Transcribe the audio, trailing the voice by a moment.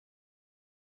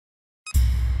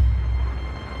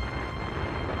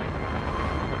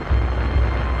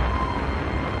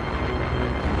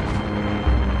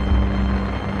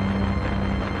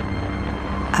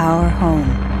our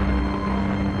home.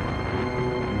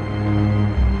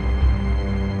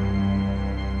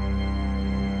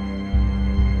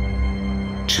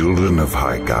 Children of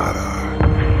Haigara,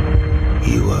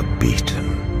 you are beaten.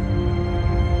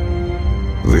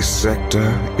 This sector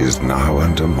is now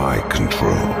under my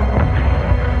control.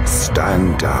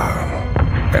 Stand down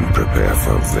and prepare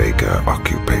for Vega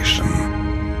occupation.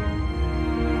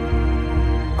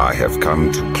 I have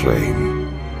come to claim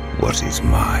what is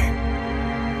mine.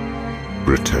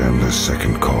 Return the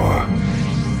second core,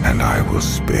 and I will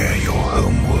spare your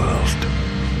homeworld.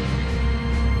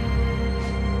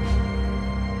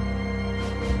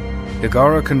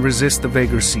 Haigara can resist the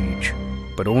Vega siege,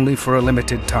 but only for a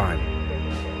limited time.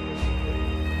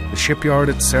 The shipyard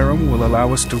at Sarum will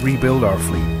allow us to rebuild our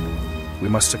fleet. We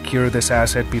must secure this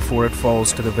asset before it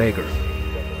falls to the Vega.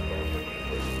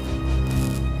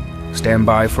 Stand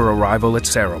by for arrival at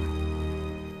Sarum.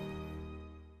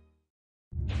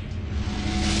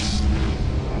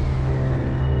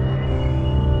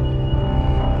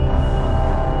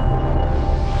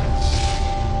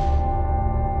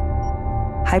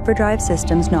 Hyperdrive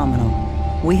systems nominal.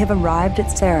 We have arrived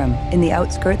at Sarum in the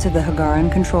outskirts of the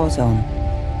Hagaran control zone.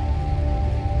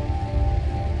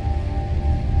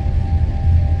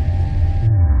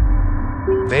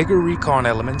 Vega recon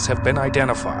elements have been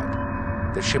identified.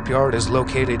 The shipyard is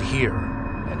located here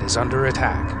and is under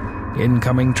attack.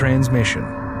 Incoming transmission.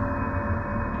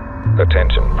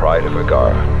 Attention, Pride of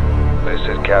Hagara. This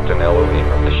is Captain Elohim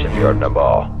of the shipyard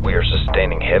Nabal. We are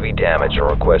sustaining heavy damage and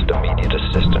request immediate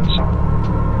assistance.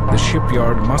 The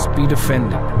shipyard must be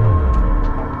defended.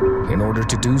 In order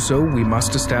to do so, we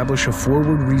must establish a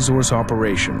forward resource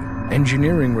operation.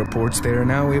 Engineering reports they are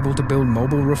now able to build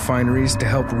mobile refineries to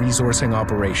help resourcing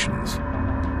operations.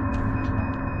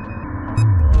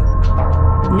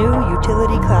 New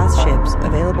utility-class ships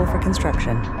available for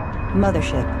construction.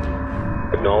 Mothership.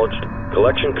 Acknowledged.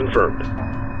 Collection confirmed.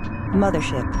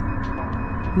 Mothership.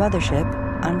 Mothership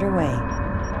underway.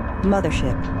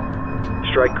 Mothership.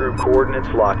 Strike group coordinates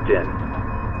locked in.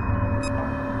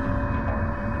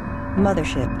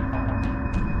 Mothership.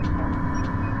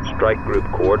 Strike group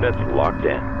coordinates locked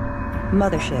in.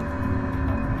 Mothership.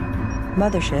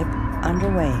 Mothership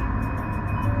underway.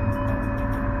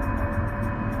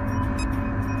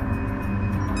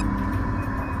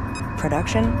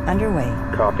 Production underway.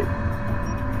 Copy.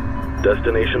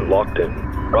 Destination locked in.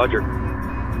 Roger.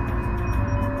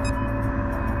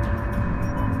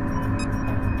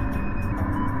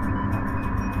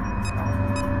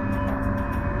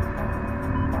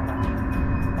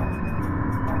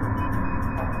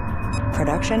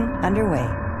 Production underway.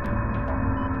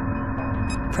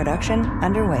 Production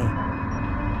underway.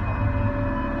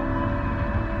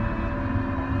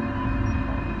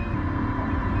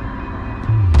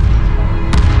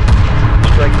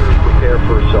 Strike group prepare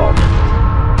for assault.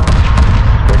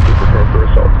 Strike group prepare for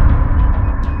assault.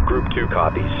 Group 2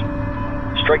 copies.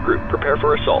 Strike group prepare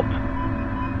for assault.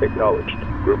 Acknowledged.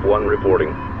 Group 1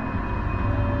 reporting.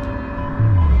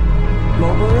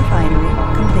 Mobile refinery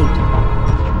complete.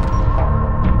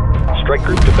 Strike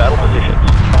group to battle positions.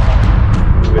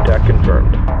 Move attack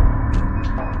confirmed.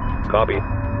 Copy.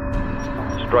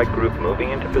 Strike group moving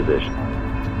into position.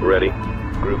 Ready.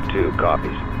 Group 2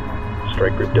 copies.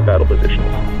 Strike group to battle positions.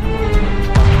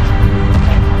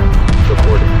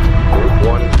 Reporting. Group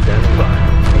 1 standing by.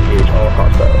 Engage all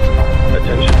hostiles.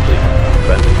 Attention fleet.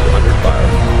 Friendlies under fire.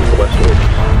 Request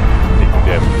orders.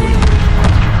 Condemn fleet.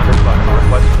 Under fire.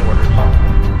 Requesting orders.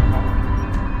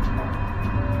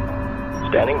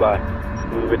 Standing by.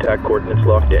 Move attack coordinates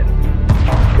locked in.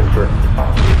 Confirmed.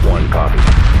 Group 1 copy.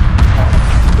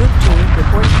 Group 2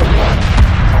 reports support.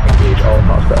 Engage all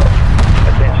hostiles.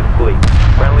 Attention, fleet.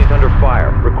 Friendlies under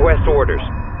fire. Request orders.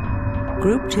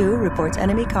 Group 2 reports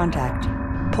enemy contact.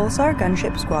 Pulsar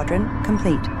gunship squadron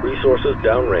complete. Resources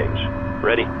downrange.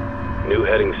 Ready. New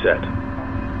heading set.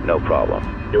 No problem.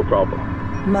 No problem.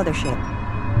 Mothership.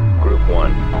 Group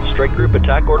 1. Strike group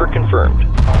attack order confirmed.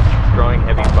 Drawing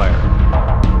heavy fire.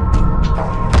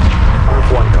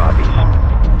 Group 1 copies.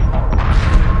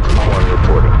 Group 1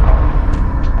 reporting.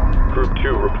 Group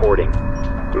 2 reporting.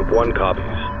 Group 1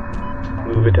 copies.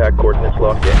 Move attack coordinates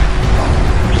locked in.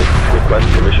 Request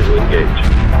permission to engage.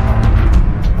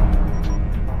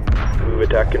 Move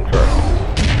attack confirmed.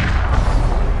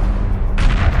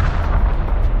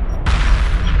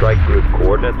 Strike group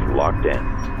coordinates locked in.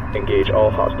 Engage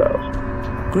all hostiles.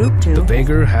 Group 2. The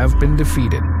Vega have been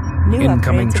defeated. New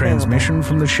Incoming upgrades transmission available.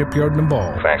 from the shipyard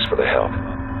Nabal. Thanks for the help.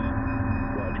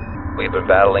 We've been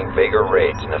battling Vega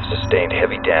raids and have sustained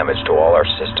heavy damage to all our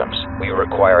systems. We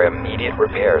require immediate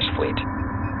repairs, fleet.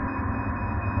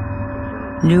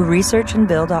 New research and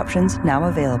build options now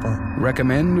available.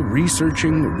 Recommend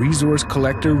researching resource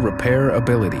collector repair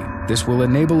ability. This will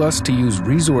enable us to use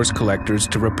resource collectors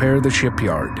to repair the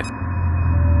shipyard.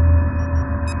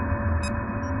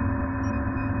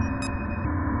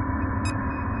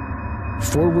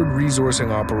 Forward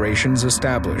resourcing operations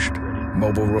established.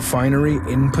 Mobile refinery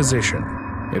in position.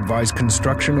 Advise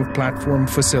construction of platform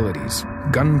facilities.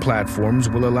 Gun platforms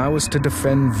will allow us to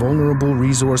defend vulnerable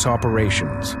resource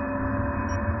operations.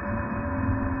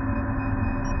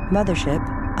 Mothership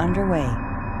underway.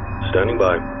 Standing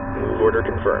by. Move order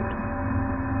confirmed.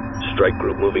 Strike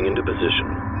group moving into position.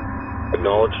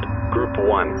 Acknowledged. Group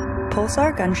 1.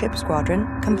 Pulsar gunship squadron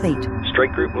complete.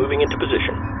 Strike group moving into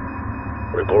position.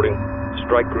 Reporting.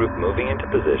 Strike group moving into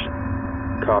position.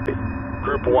 Copy.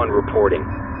 Group 1 reporting.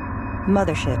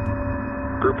 Mothership.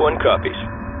 Group 1 copies.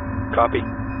 Copy.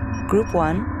 Group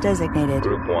 1 designated.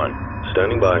 Group 1.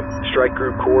 Standing by. Strike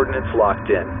group coordinates locked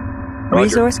in. Roger.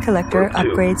 Resource collector Group 2.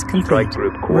 upgrades complete. Strike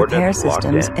group coordinates Repair locked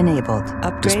systems in. enabled.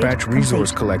 Upgrade Dispatch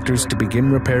resource complete. collectors to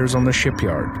begin repairs on the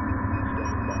shipyard.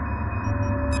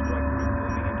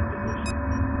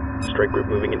 Strike group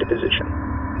moving into position.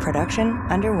 Production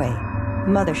underway.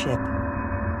 Mothership.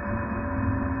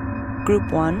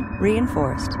 Group 1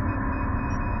 reinforced.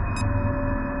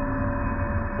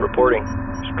 Reporting.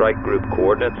 Strike group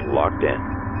coordinates locked in.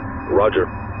 Roger.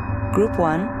 Group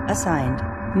 1 assigned.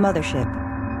 Mothership.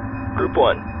 Group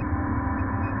 1.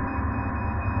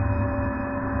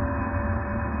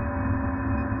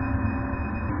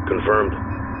 Confirmed.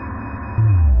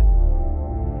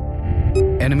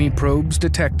 Enemy probes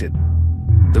detected.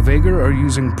 The Vega are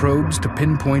using probes to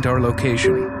pinpoint our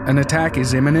location. An attack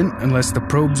is imminent unless the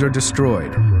probes are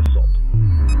destroyed.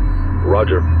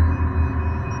 Roger.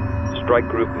 Strike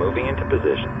group moving into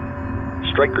position.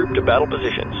 Strike group to battle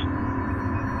positions.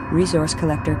 Resource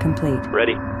collector complete.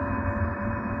 Ready.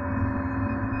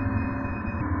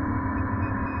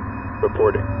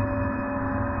 Reporting.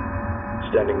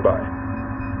 Standing by.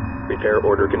 Repair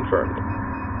order confirmed.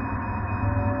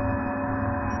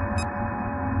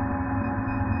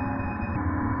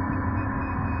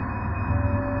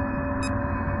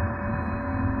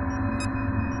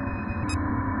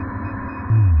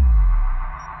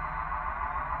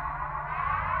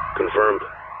 Confirmed.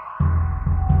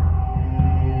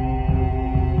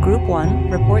 Group 1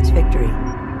 reports victory.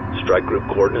 Strike group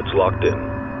coordinates locked in.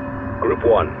 Group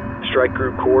 1. Strike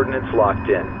group coordinates locked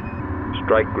in.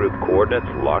 Strike group coordinates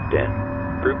locked in.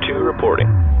 Group 2 reporting.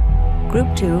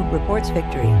 Group 2 reports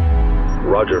victory.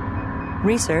 Roger.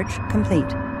 Research complete.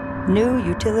 New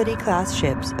utility class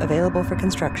ships available for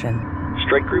construction.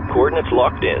 Strike group coordinates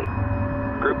locked in.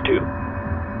 Group 2.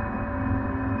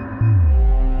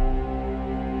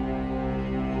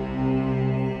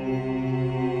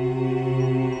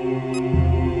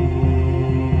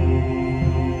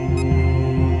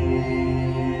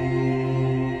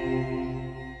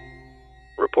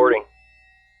 Reporting.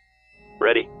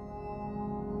 Ready.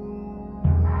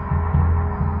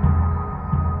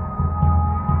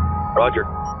 Roger.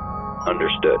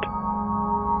 Understood.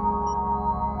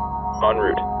 En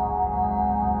route.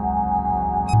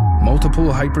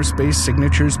 Multiple hyperspace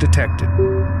signatures detected.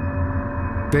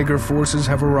 Bigger forces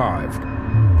have arrived.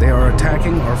 They are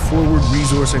attacking our forward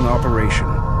resourcing operation.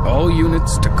 All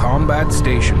units to combat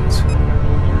stations.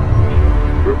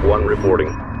 Group 1 reporting.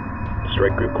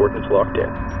 Strike group coordinates locked in.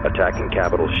 Attacking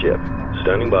capital ship.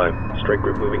 Standing by. Strike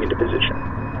group moving into position.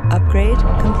 Upgrade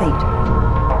complete.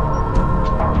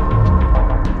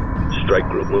 Strike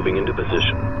group moving into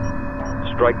position.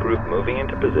 Strike group moving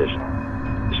into position.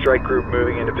 Strike group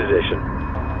moving into position.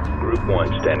 Group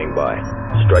 1 standing by.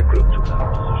 Strike group 2.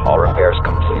 All repairs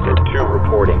completed. Group 2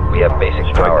 reporting. We have basic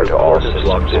Strike power group to all coordinates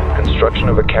locked systems. in. Construction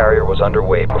of a carrier was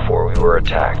underway before we were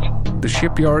attacked. The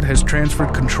shipyard has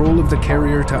transferred control of the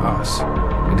carrier to us.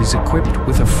 It is equipped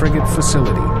with a frigate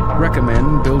facility.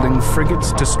 Recommend building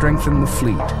frigates to strengthen the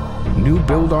fleet. New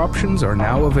build options are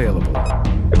now available.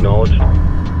 Acknowledged.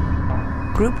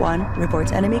 Group 1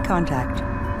 reports enemy contact.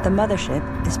 The mothership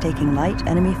is taking light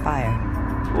enemy fire.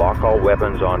 Lock all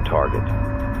weapons on target.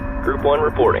 Group 1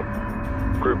 reporting.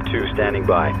 Group 2 standing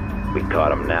by. We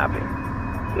caught him napping.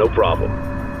 No problem.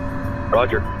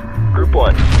 Roger. Group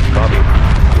 1.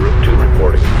 Copy. Group 2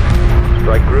 reporting.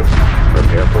 Strike group.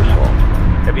 Prepare for assault.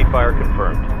 Heavy fire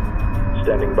confirmed.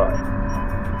 Standing by.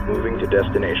 Moving to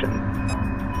destination.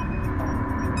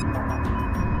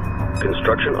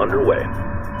 Construction underway.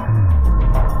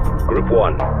 Group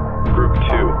 1. Group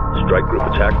 2. Strike group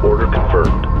attack order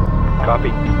confirmed. Copy.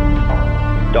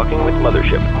 Docking with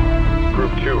mothership.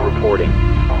 Group 2 reporting.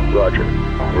 Roger.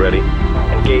 Ready.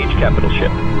 Engage capital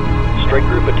ship. Strike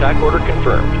group attack order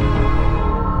confirmed.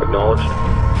 Acknowledged.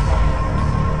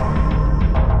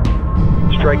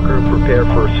 Strike group, prepare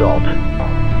for assault.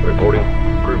 Reporting.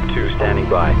 Group 2 standing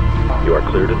by. You are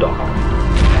clear to dock.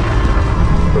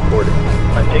 Reporting.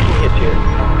 I'm taking hits here.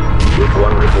 Group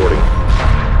 1 reporting.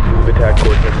 Move attack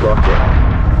coordinates locked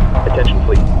in. Attention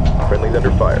fleet. Friendlies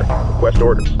under fire. Request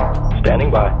orders.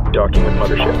 Standing by. Docking with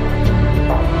mothership.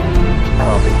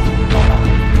 Copy.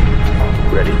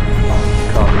 Ready.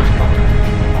 Copy.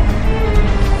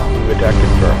 Move attack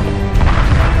confirmed.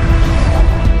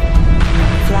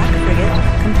 Flak frigate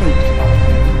complete.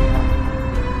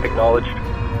 Acknowledged.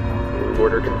 Move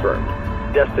order confirmed.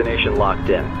 Destination locked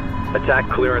in. Attack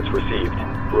clearance received.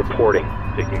 Reporting.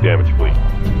 Taking damage, fleet.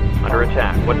 Under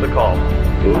attack. What's the call?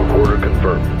 Move order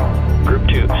confirmed. Group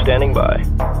 2 standing by.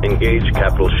 Engage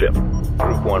capital ship.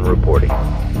 Group 1 reporting.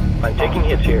 I'm taking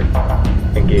hits here.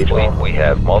 Engage Fleet, all. we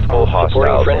have multiple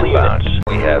hostiles friendly inbound. units.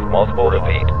 We have multiple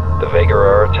repeat. The Vega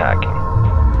are attacking.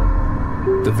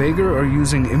 The Vega are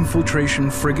using infiltration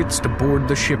frigates to board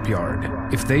the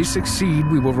shipyard. If they succeed,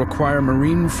 we will require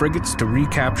Marine frigates to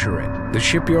recapture it. The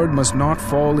shipyard must not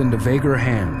fall into Vega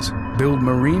hands. Build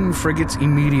Marine frigates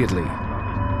immediately.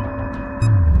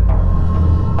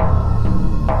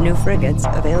 New frigates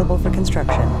available for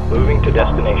construction. Moving to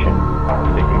destination.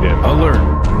 Taking damage.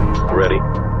 Alert! Ready.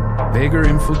 Vega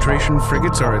infiltration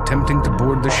frigates are attempting to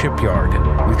board the shipyard.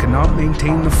 We cannot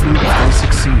maintain the fleet if they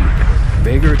succeed.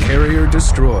 Vega carrier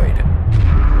destroyed.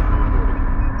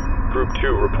 Group 2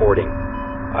 reporting.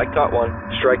 I caught one.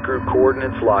 Strike group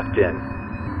coordinates locked in.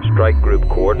 Strike group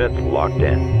coordinates locked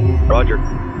in. Roger.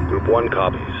 Group 1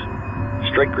 copies.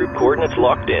 Strike group coordinates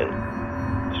locked in.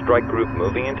 Strike group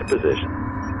moving into position.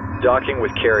 Docking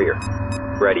with carrier.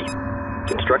 Ready.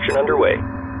 Construction underway.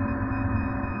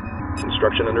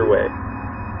 Construction underway.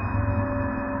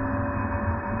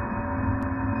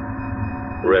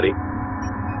 Ready.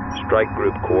 Strike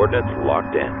group coordinates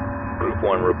locked in. Group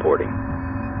 1 reporting.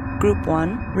 Group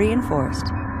 1 reinforced.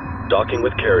 Docking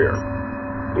with carrier.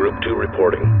 Group 2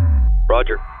 reporting.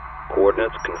 Roger.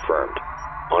 Coordinates confirmed.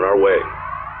 On our way.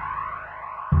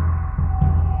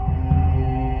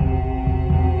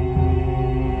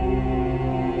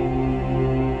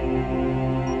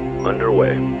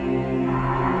 Underway.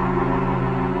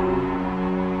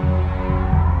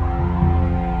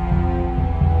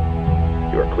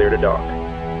 You are clear to dock.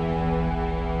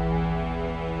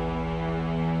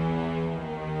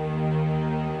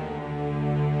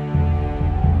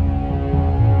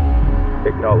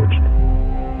 Acknowledged.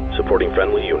 Supporting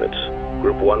friendly units.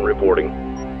 Group 1 reporting.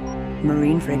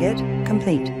 Marine frigate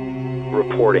complete.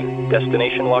 Reporting.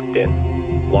 Destination locked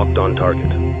in. Locked on target.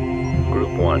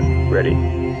 Group 1 ready.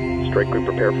 Strike group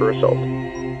prepare for assault.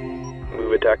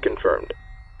 Move attack confirmed.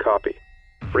 Copy.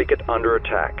 Frigate under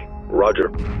attack. Roger.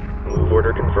 Move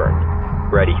order confirmed.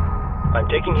 Ready. I'm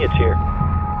taking hits here.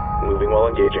 Moving while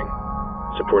engaging.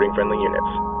 Supporting friendly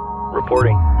units.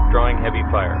 Reporting. Drawing heavy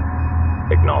fire.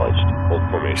 Acknowledged. Hold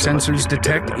formation. Sensors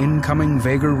detect incoming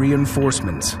Vega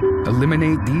reinforcements.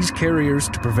 Eliminate these carriers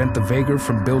to prevent the Vega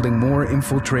from building more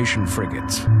infiltration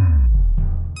frigates.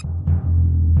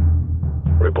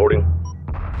 Reporting.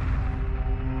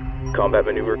 Combat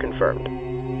maneuver confirmed.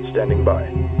 Standing by.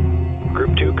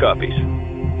 Group 2 copies.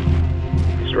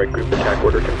 Strike group attack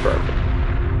order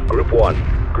confirmed. Group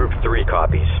 1. Group 3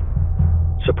 copies.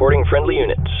 Supporting friendly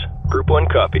units. Group 1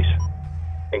 copies.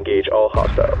 Engage all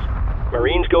hostiles.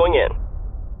 Marines going in.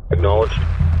 Acknowledged.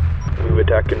 Move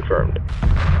attack confirmed.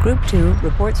 Group 2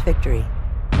 reports victory.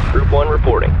 Group 1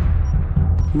 reporting.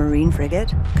 Marine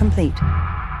frigate complete.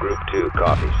 Group 2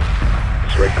 copies.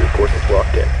 Strike group coordinates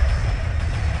locked in.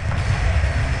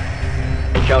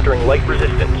 Encountering light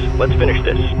resistance. Let's finish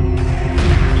this.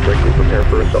 Strike group prepare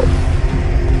for assault.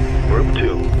 Group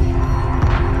 2.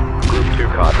 Group 2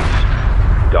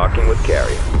 copies. Docking with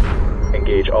carrier.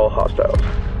 Engage all hostiles.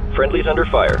 Friendlies under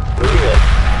fire. Moving in.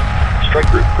 Strike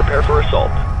group prepare for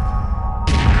assault.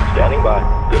 Standing by.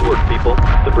 Good work, people.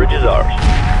 The bridge is ours.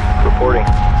 Reporting.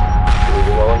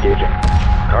 Moving while engaging.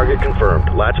 Target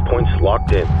confirmed. Latch points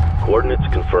locked in. Coordinates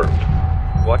confirmed.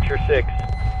 Watch your 6.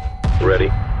 Ready.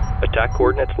 Attack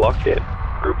coordinates locked in.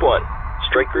 Group 1.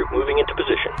 Strike group moving into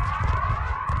position.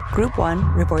 Group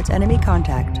 1 reports enemy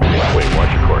contact. Wait,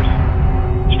 watch your course.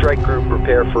 Strike group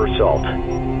prepare for assault.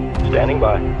 Standing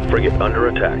by. Frigate under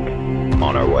attack.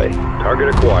 On our way. Target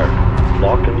acquired.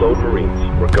 Lock and load Marines.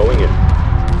 We're going in.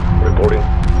 Reporting.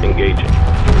 Engaging.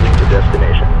 Moving to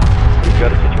destination. We've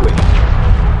got a situation.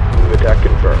 Move attack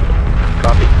confirmed.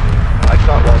 Copy. I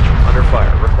caught one. Under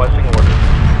fire. Requesting orders.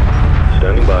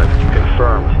 Standing by.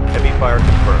 Confirmed. Heavy fire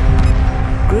confirmed.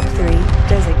 Group 3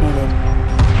 designated.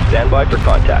 Stand by for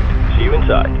contact. See you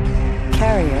inside.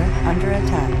 Carrier under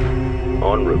attack.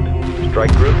 En route.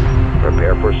 Strike group,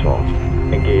 prepare for assault.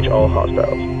 Engage all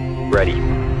hostiles. Ready.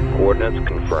 Coordinates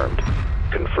confirmed.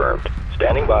 Confirmed.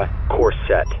 Standing by. Course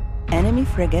set. Enemy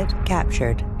frigate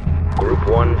captured. Group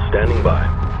 1 standing by.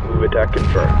 Move attack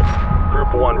confirmed.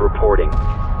 Group 1 reporting.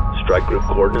 Strike group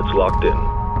coordinates locked in.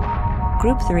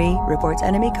 Group 3 reports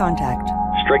enemy contact.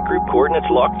 Strike group coordinates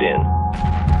locked in.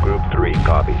 Group 3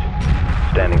 copies.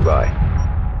 Standing by.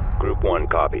 Group 1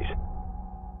 copies.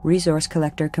 Resource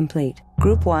collector complete.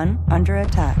 Group 1 under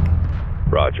attack.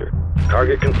 Roger.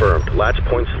 Target confirmed. Latch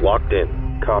points locked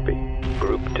in. Copy.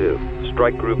 Group 2.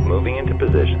 Strike group moving into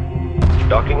position.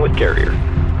 Docking with carrier.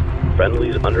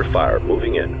 Friendlies under fire.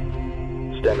 Moving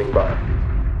in. Standing by.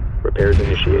 Repairs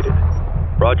initiated.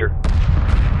 Roger.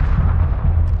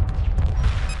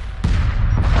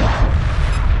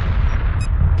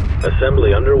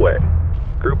 Assembly underway.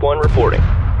 Group 1 reporting.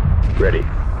 Ready.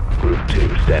 Group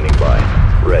 2 standing by.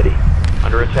 Ready.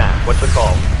 Under attack. What's the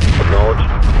call? Acknowledged.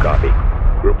 Copy.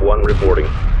 Group 1 reporting.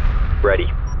 Ready.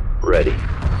 Ready.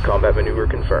 Combat maneuver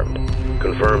confirmed.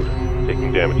 Confirmed.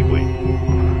 Taking damage,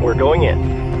 please. We're going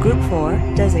in. Group 4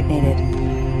 designated.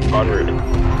 En route.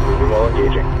 Moving while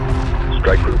engaging.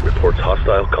 Strike group reports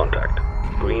hostile contact.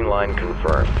 Green line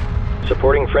confirmed.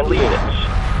 Supporting friendly units.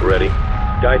 Ready.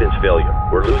 Guidance failure.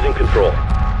 We're losing control.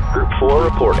 Group 4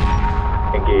 reporting.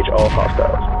 Engage all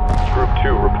hostiles. Group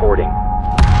 2 reporting.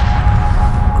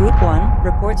 Group 1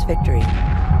 reports victory.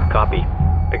 Copy.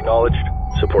 Acknowledged.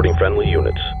 Supporting friendly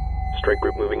units. Strike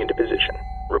group moving into position.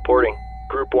 Reporting.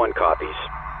 Group 1 copies.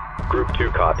 Group 2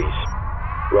 copies.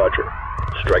 Roger.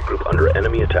 Strike group under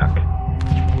enemy attack.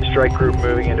 Strike group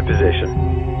moving into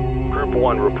position. Group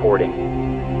 1 reporting.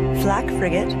 Flak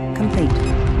frigate complete.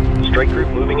 Strike group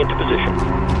moving into position.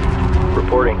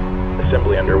 Reporting.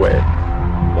 Assembly underway.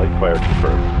 Light fire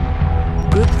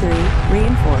confirmed. Group 3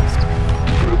 reinforced.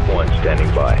 Group 1 standing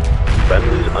by.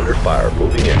 Friendlies under fire.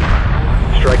 Moving in.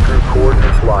 Strike group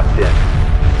coordinates locked in.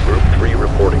 Group 3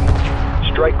 reporting.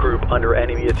 Strike group under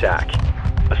enemy attack.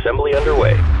 Assembly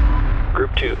underway.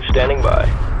 Group 2 standing by.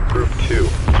 Group 2.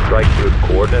 Strike group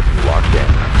coordinates locked in.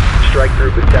 Strike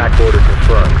group attack order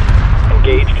confirmed.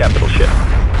 Engage capital ship.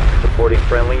 Supporting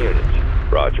friendly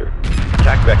units. Roger.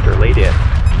 Attack vector laid in.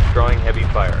 Drawing heavy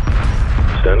fire.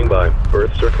 Standing by.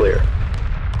 Berths are clear.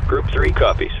 Group 3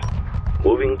 copies.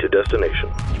 Moving to destination.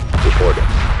 Reporting.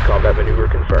 Combat maneuver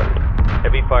confirmed.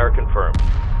 Heavy fire confirmed.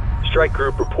 Strike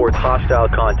group reports hostile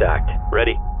contact.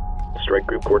 Ready. Strike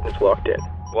group coordinates locked in.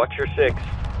 Watch your 6.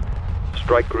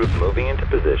 Strike group moving into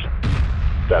position.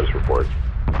 Status report.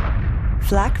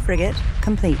 Flak frigate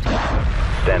complete.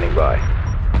 Standing by.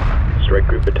 Strike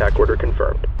group attack order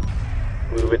confirmed.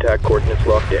 Move attack coordinates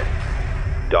locked in.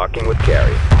 Docking with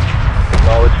carry.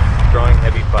 Acknowledged. Drawing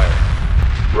heavy fire.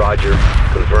 Roger.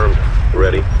 Confirmed.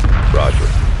 Ready. Roger.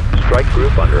 Strike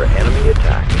group under enemy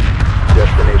attack.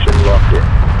 Destination locked in.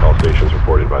 All stations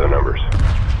reported by the numbers.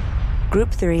 Group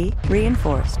 3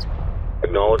 reinforced.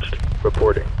 Acknowledged.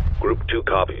 Reporting. Group 2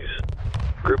 copies.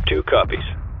 Group 2 copies.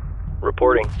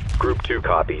 Reporting. Group 2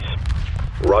 copies.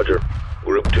 Roger.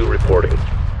 Group 2 reporting.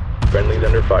 Friendlies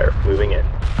under fire. Moving in.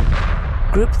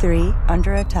 Group 3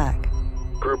 under attack.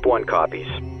 Group 1 copies.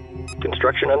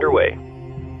 Construction underway.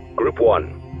 Group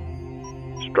 1.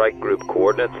 Strike group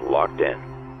coordinates locked in.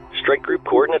 Strike group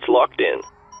coordinates locked in.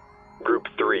 Group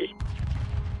 3.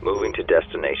 Moving to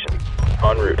destination.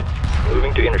 En route.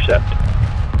 Moving to intercept.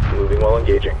 Moving while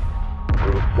engaging.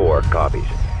 Group 4 copies.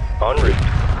 En route.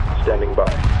 Standing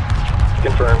by.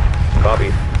 Confirmed.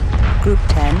 Copies. Group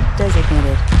 10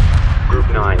 designated. Group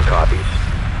 9 copies.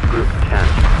 Group 10.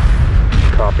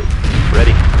 Copy.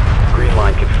 Ready. Green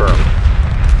line confirmed.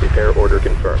 Repair order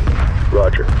confirmed.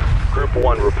 Roger. Group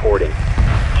 1 reporting.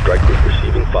 Strike group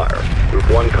receiving fire. Group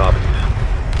 1 copies.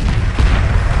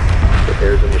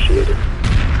 Repairs initiated.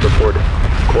 Reporting.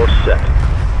 Course set.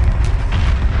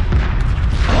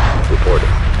 Reporting.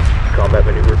 Combat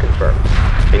maneuver confirmed.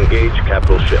 Engage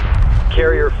capital ship.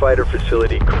 Carrier fighter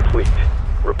facility complete.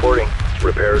 Reporting.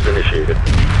 Repairs initiated.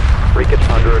 Frigates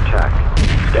under attack.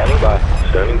 Standing by.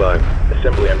 Standing by.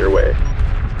 Assembly underway.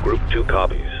 Group 2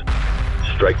 copies.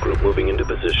 Strike group moving into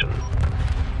position.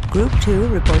 Group 2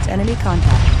 reports enemy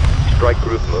contact. Strike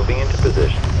group moving into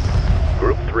position.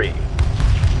 Group 3.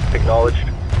 Acknowledged.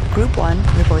 Group 1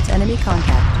 reports enemy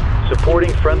contact.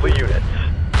 Supporting friendly units.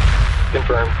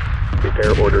 Confirmed.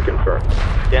 Repair order confirmed.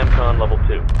 Damcon level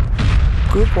 2.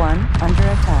 Group 1 under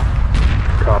attack.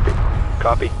 Copy.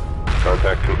 Copy.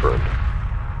 Contact confirmed.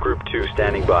 Group 2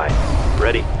 standing by.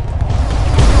 Ready.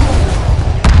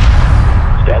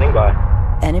 Standing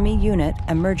by. Enemy unit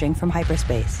emerging from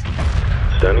hyperspace.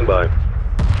 Standing by.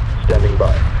 Standing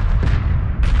by.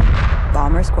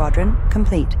 Bomber Squadron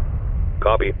complete.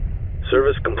 Copy.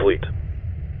 Service complete.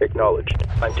 Acknowledged.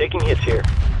 I'm taking hits here.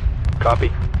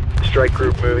 Copy. Strike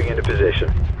group moving into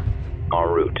position. En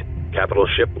route. Capital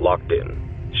ship locked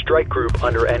in. Strike group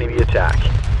under enemy attack.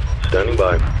 Standing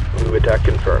by. Move attack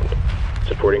confirmed.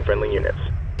 Supporting friendly units.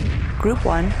 Group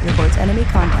 1 reports enemy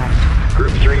contact.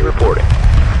 Group 3 reporting.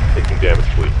 Taking damage,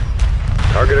 fleet.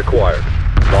 Target acquired.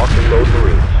 Lock and load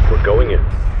Marines. We're going in.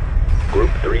 Group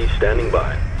 3 standing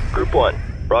by. Group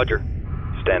 1. Roger.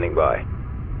 Standing by.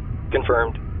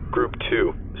 Confirmed. Group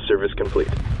 2. Service complete.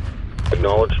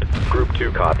 Acknowledged. Group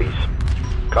 2 copies.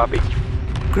 Copy.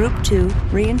 Group 2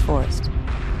 reinforced.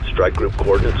 Strike group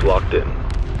coordinates locked in.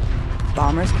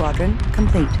 Bomber Squadron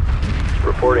complete.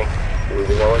 Reporting.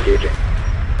 Moving while engaging.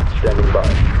 Standing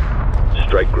by.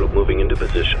 Strike group moving into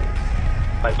position.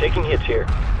 I'm taking hits here.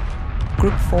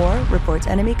 Group 4 reports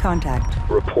enemy contact.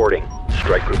 Reporting.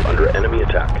 Strike group under enemy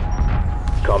attack.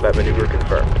 Combat maneuver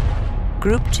confirmed.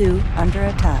 Group 2 under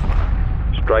attack.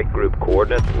 Strike group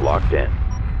coordinates locked in.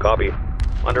 Copy.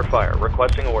 Under fire.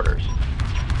 Requesting orders.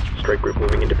 Strike group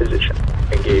moving into position.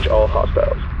 Engage all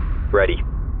hostiles. Ready.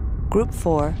 Group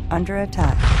 4 under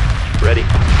attack. Ready.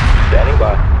 Standing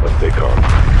by. Let's stay calm.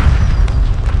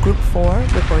 Group 4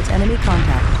 reports enemy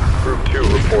contact. Group 2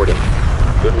 reporting.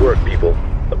 Good work, people.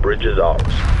 The bridge is ours.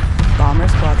 Bomber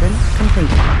Squadron complete.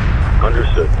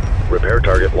 Understood. Repair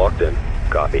target locked in.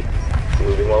 Copy.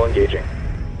 Moving while engaging.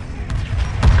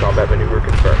 Combat maneuver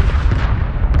confirmed.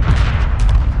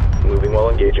 Moving while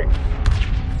engaging.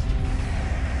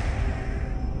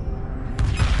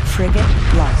 Frigate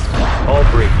lost. All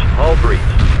breach. All breach.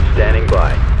 Standing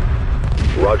by.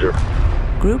 Roger.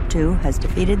 Group 2 has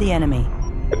defeated the enemy.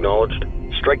 Acknowledged.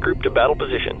 Strike group to battle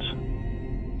positions.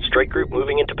 Strike group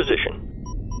moving into position.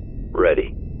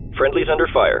 Ready. Friendlies under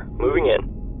fire. Moving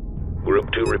in.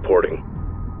 Group 2 reporting.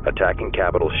 Attacking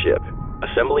capital ship.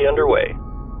 Assembly underway.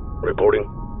 Reporting.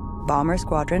 Bomber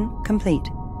Squadron complete.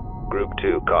 Group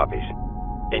 2 copies.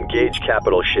 Engage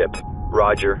capital ship.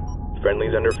 Roger.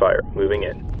 Friendlies under fire. Moving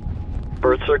in.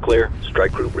 Berths are clear.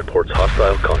 Strike group reports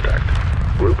hostile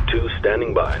contact. Group 2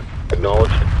 standing by.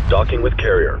 Acknowledged. Docking with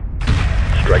carrier.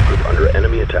 Strike group under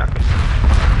enemy attack.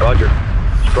 Roger.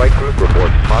 Strike group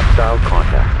reports hostile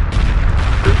contact.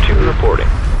 Group 2 reporting.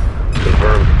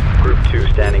 Confirmed. Group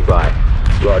 2 standing by.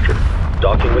 Roger.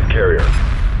 Docking with carrier.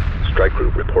 Strike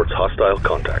group reports hostile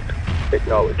contact.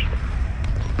 Acknowledged.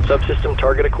 Subsystem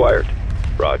target acquired.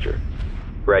 Roger.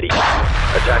 Ready.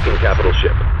 Attacking capital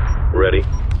ship. Ready.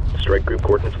 Strike group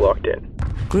coordinates locked in.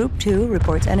 Group 2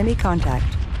 reports enemy contact.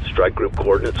 Strike group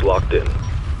coordinates locked in.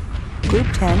 Group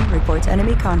 10 reports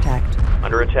enemy contact.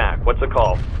 Under attack. What's the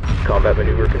call? Combat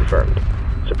maneuver confirmed.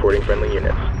 Supporting friendly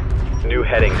units. New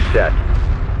heading set.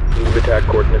 Move attack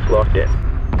coordinates locked in.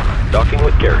 Docking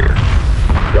with carrier.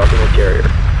 Docking with carrier.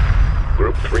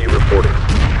 Group 3 reporting.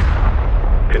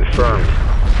 Confirmed.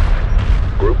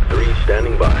 Group 3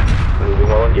 standing by. Moving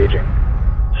while engaging.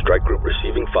 Strike group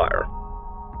receiving fire.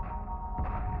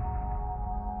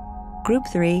 Group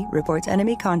 3 reports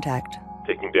enemy contact.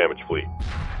 Taking damage, fleet.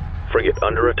 Frigate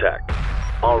under attack.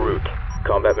 En route.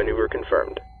 Combat maneuver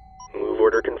confirmed. Move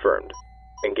order confirmed.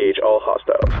 Engage all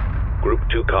hostiles. Group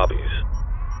 2 copies.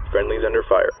 Friendlies under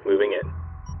fire. Moving in.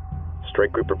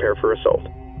 Strike group prepare for assault.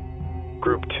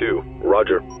 Group 2.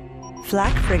 Roger.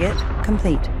 Flak frigate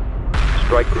complete.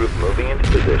 Strike group moving into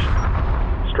position.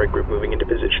 Strike group moving into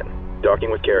position. Docking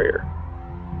with carrier.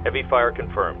 Heavy fire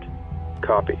confirmed.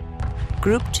 Copy.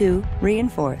 Group 2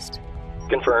 reinforced.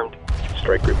 Confirmed.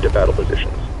 Strike group to battle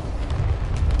positions.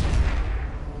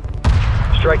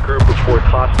 Strike group reports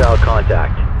hostile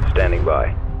contact. Standing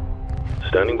by.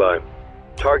 Standing by.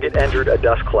 Target entered a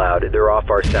dust cloud. They're off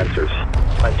our sensors.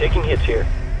 I'm taking hits here.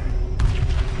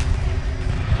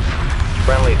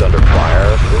 Friendlies under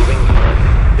fire. Moving in.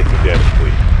 Taking damage,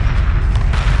 fleet.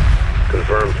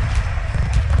 Confirmed.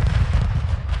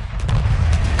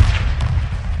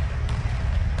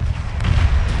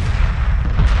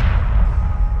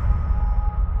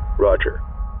 Roger.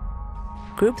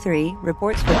 Group 3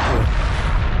 reports victory.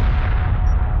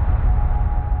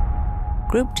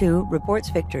 Group 2 reports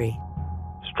victory.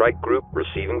 Strike group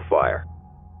receiving fire.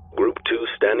 Group 2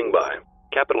 standing by.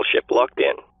 Capital ship locked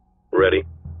in. Ready.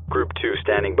 Group 2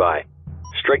 standing by.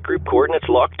 Strike group coordinates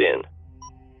locked in.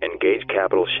 Engage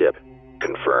capital ship.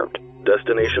 Confirmed.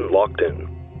 Destination locked in.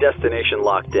 Destination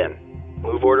locked in.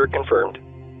 Move order confirmed.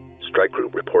 Strike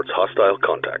group reports hostile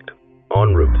contact.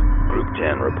 En route. Group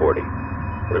 10 reporting.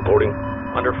 Reporting.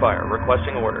 Under fire.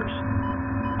 Requesting orders.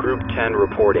 Group 10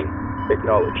 reporting.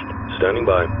 Acknowledged. Standing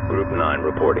by. Group 9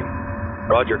 reporting.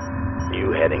 Roger.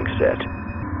 New heading set.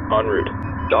 En route.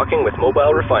 Docking with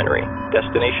mobile refinery.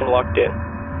 Destination locked in.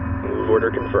 Move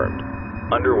order confirmed.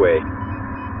 Underway.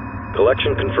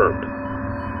 Collection confirmed.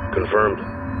 Confirmed.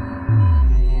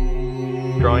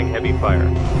 Drawing heavy fire.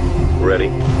 Ready.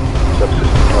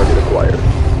 Subsystem target acquired.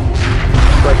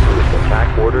 Strike group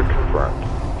attack order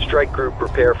confirmed. Strike group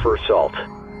prepare for assault.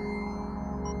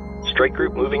 Strike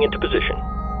group moving into position.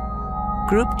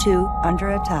 Group 2 under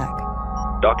attack.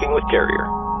 Docking with carrier.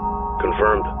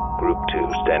 Confirmed. Group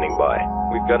 2 standing by.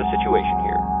 We've got a situation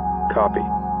here. Copy.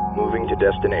 Moving to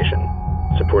destination.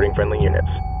 Supporting friendly units.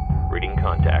 Reading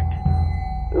contact.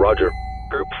 Roger.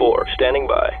 Group 4 standing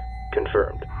by.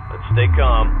 Confirmed. Let's stay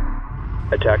calm.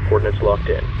 Attack coordinates locked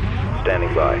in.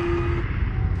 Standing by.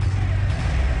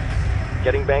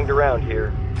 Getting banged around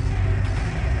here.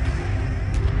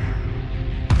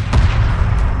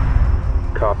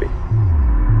 Copy.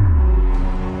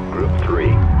 Group 3.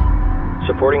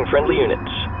 Supporting friendly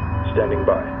units. Standing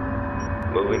by.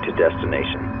 Moving to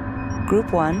destination.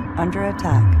 Group 1 under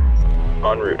attack.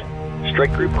 En route.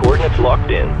 Strike group coordinates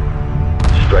locked in.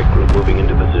 Strike group moving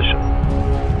into position.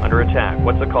 Under attack.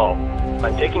 What's the call?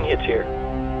 I'm taking hits here.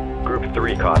 Group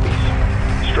 3 copies.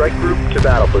 Strike group to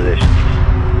battle positions.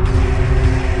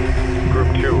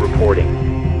 Group 2 reporting.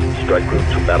 Strike group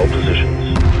to battle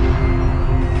positions.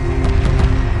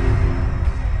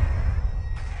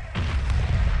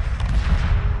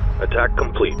 Attack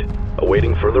complete.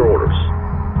 Awaiting further orders.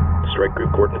 Strike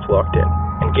group coordinates locked in.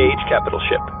 Engage capital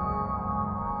ship.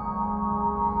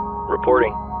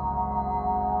 Reporting.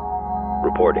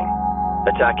 Reporting.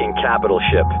 Attacking capital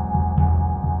ship.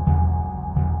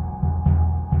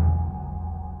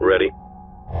 Ready.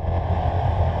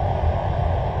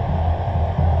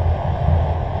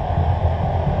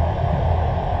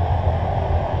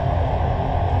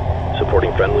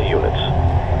 Supporting friendly units.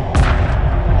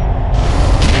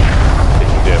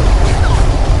 Taking damage, fleet.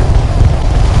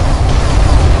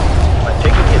 I'm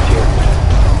taking hits here.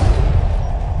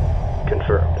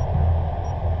 Confirmed.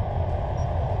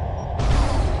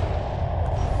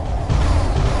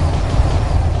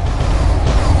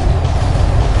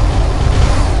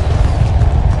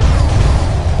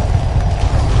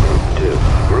 Group 2.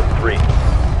 Group 3.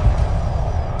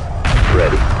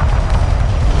 Ready.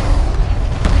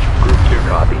 Group 2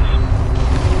 copies.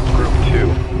 Group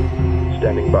 2.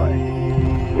 Standing by.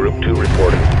 Group 2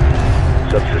 reporting.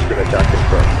 Subsystem attack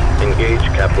confirmed. Engage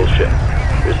capital ship.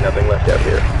 There's nothing left out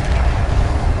here.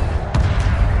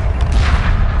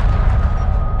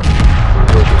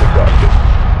 Resources exhausted.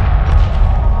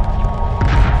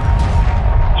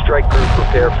 Strike group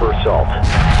prepare for assault.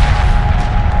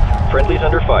 Friendlies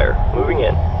under fire. Moving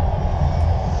in.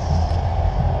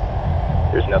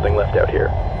 There's nothing left out here.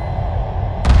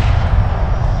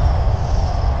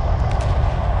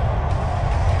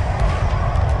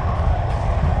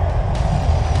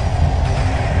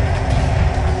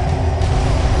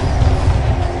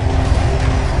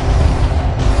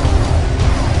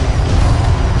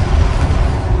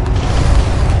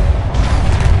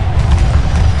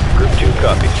 Group 2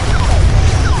 copies.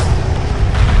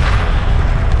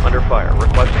 Under fire.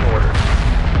 Requesting orders.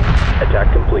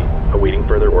 Attack complete. Awaiting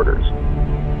further orders.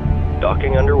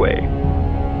 Docking underway.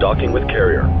 Docking with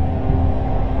carrier.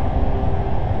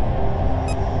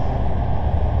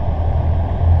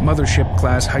 Mothership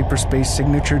class hyperspace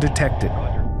signature detected.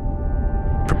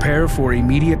 Prepare for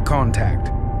immediate contact.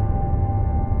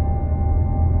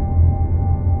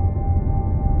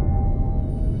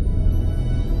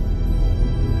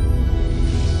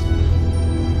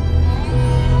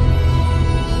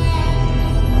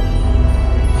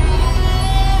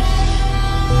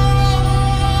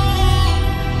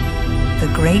 The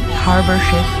great harbor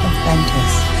ship of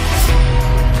Ventus.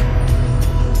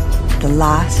 The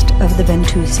last of the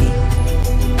Bentusi.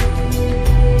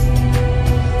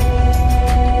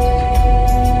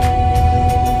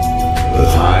 The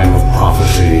time of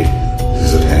prophecy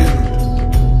is at hand.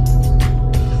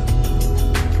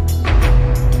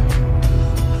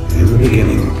 In the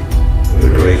beginning, the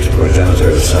great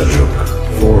progenitor Sajuk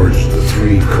forged the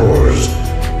 3 cores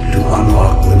to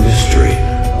unlock the mystery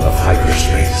of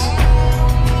hyperspace.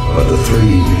 But the 3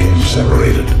 became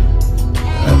separated,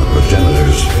 and the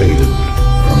progenitors faded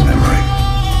from memory.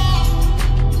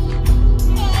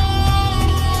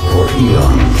 For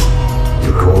eons,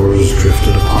 the cores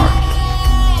drifted apart,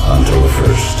 until the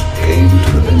first came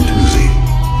to the Bentusi.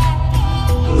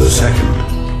 The second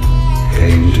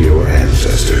came to your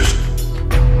ancestors.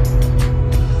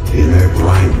 In their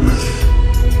blindness,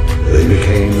 they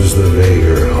became as the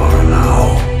Vagar are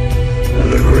now,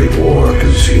 and a great war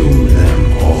consumed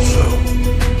them also.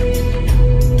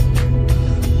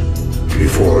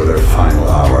 Before their final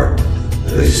hour,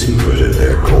 they secreted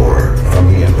their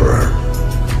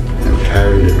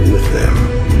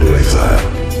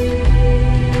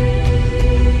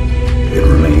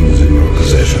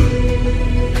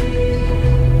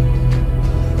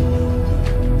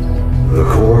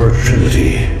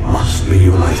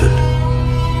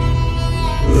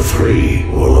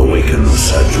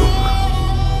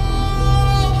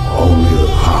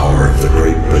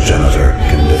great progenitor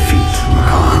can defeat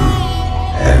Makan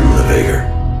and the Vigor.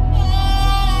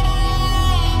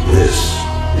 This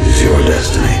is your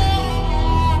destiny.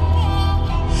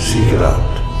 Seek it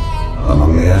out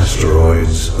among the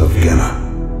asteroids of Genna.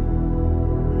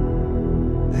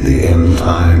 The end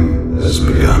time has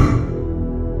begun.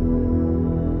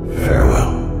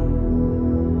 Farewell.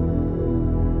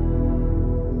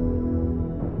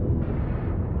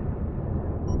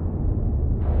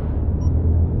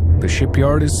 The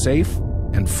shipyard is safe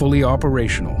and fully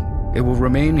operational. It will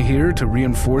remain here to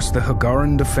reinforce the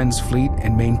Hagaran defense fleet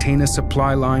and maintain a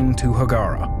supply line to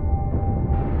Hagara.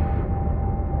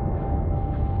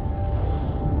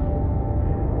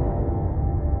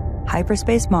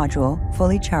 Hyperspace module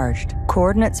fully charged.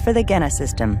 Coordinates for the Genna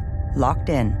system locked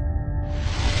in.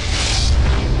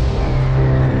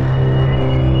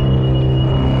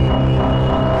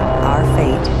 Our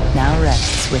fate now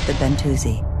rests with the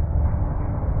Bentusi.